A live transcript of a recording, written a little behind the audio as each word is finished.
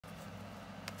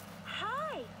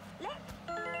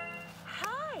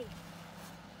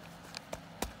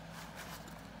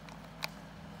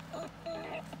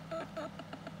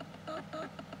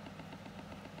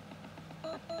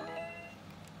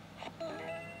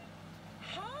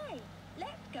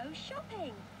go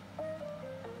shopping.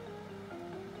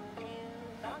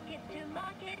 To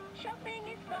market, shopping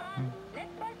is fun. Let's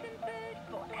buy some food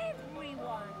for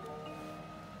everyone.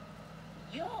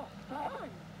 You're fun.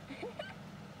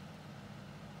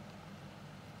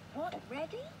 What,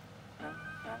 ready?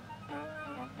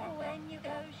 When you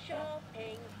go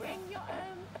shopping, bring your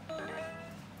own.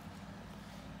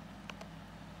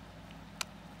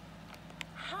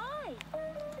 Hi.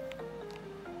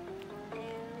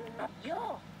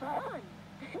 You're fun.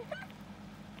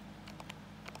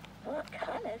 What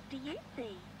colours do you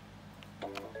see?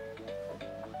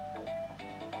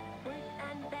 Fruit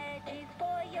and veggies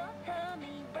for your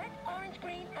tummy. Red, orange,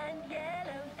 green and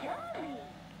yellow. Yummy.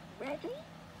 Ready?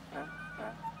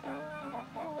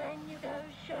 When you go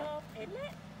shopping,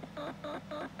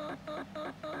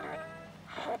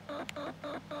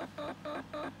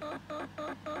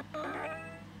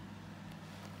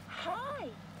 Hi.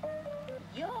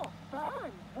 You're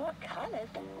fun. What colours?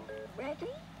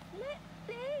 Ready? Let's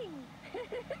sing.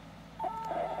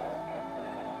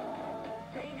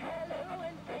 Say hello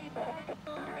and say bye.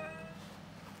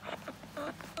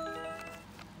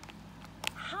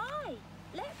 Hi,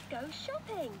 let's go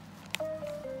shopping.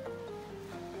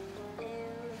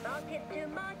 To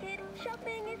market,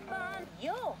 shopping is fun.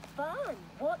 You're fun.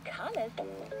 What colours?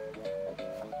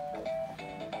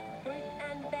 Fruit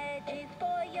and veggies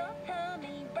for your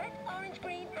tummy. Red, orange,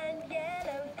 green and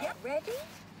yellow. Ready?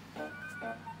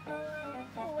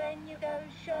 When you go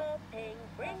shopping,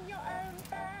 bring your own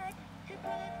bag to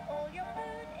put all your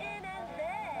food in and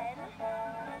then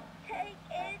take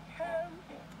it home,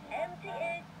 empty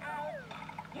it out,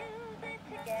 use it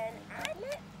again and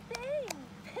let's sing!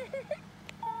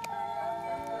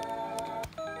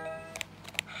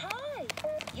 Hi,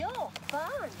 you're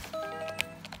fun!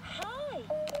 Hi,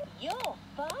 you're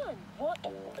fun! What?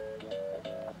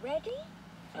 Ready?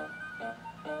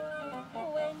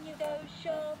 When you go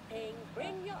shopping,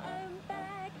 bring your own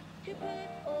bag to put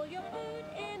all your food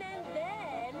in and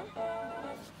then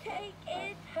take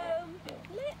it home.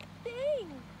 Let's sing!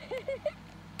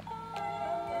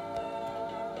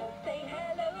 Say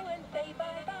hello and say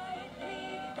bye-bye,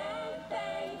 please and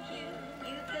thank you.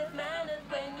 Use good manners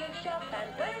when you shop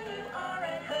and when you are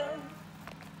at home.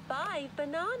 5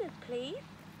 bananas, please.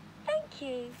 Thank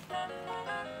you.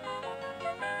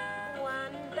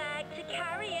 1 bag to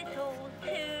carry it all, 2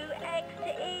 eggs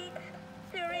to eat,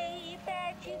 3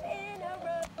 veggies in a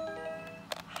row.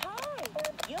 Hi,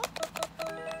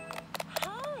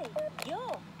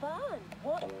 you're fun.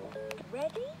 What?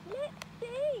 Ready? Let's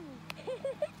sing.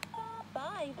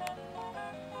 5.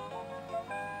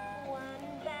 1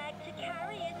 bag to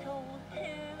carry it all, 2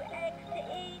 eggs to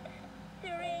eat,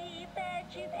 3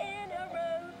 veggies in a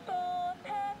row, 4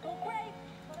 purple grapes,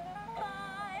 5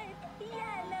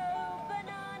 yellow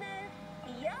bananas.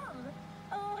 Yum!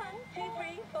 Oh, 1, 2,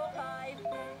 3, 4, 5.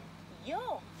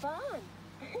 You're fun.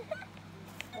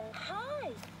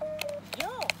 Hi,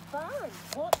 you're fun.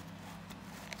 What?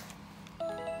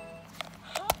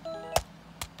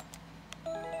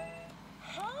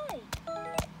 Hi.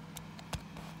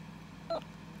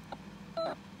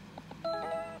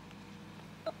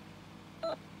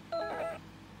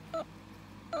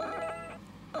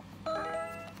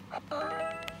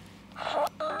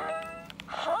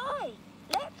 Hi,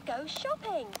 let's go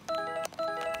shopping.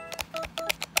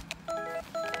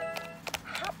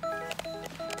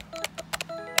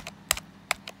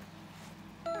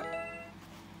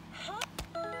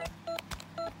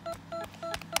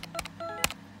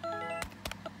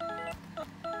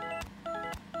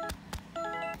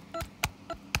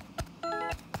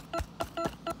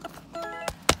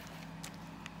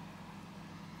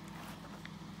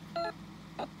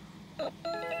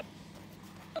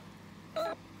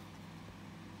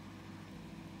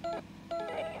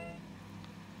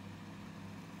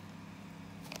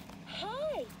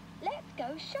 Hi, let's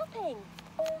go shopping.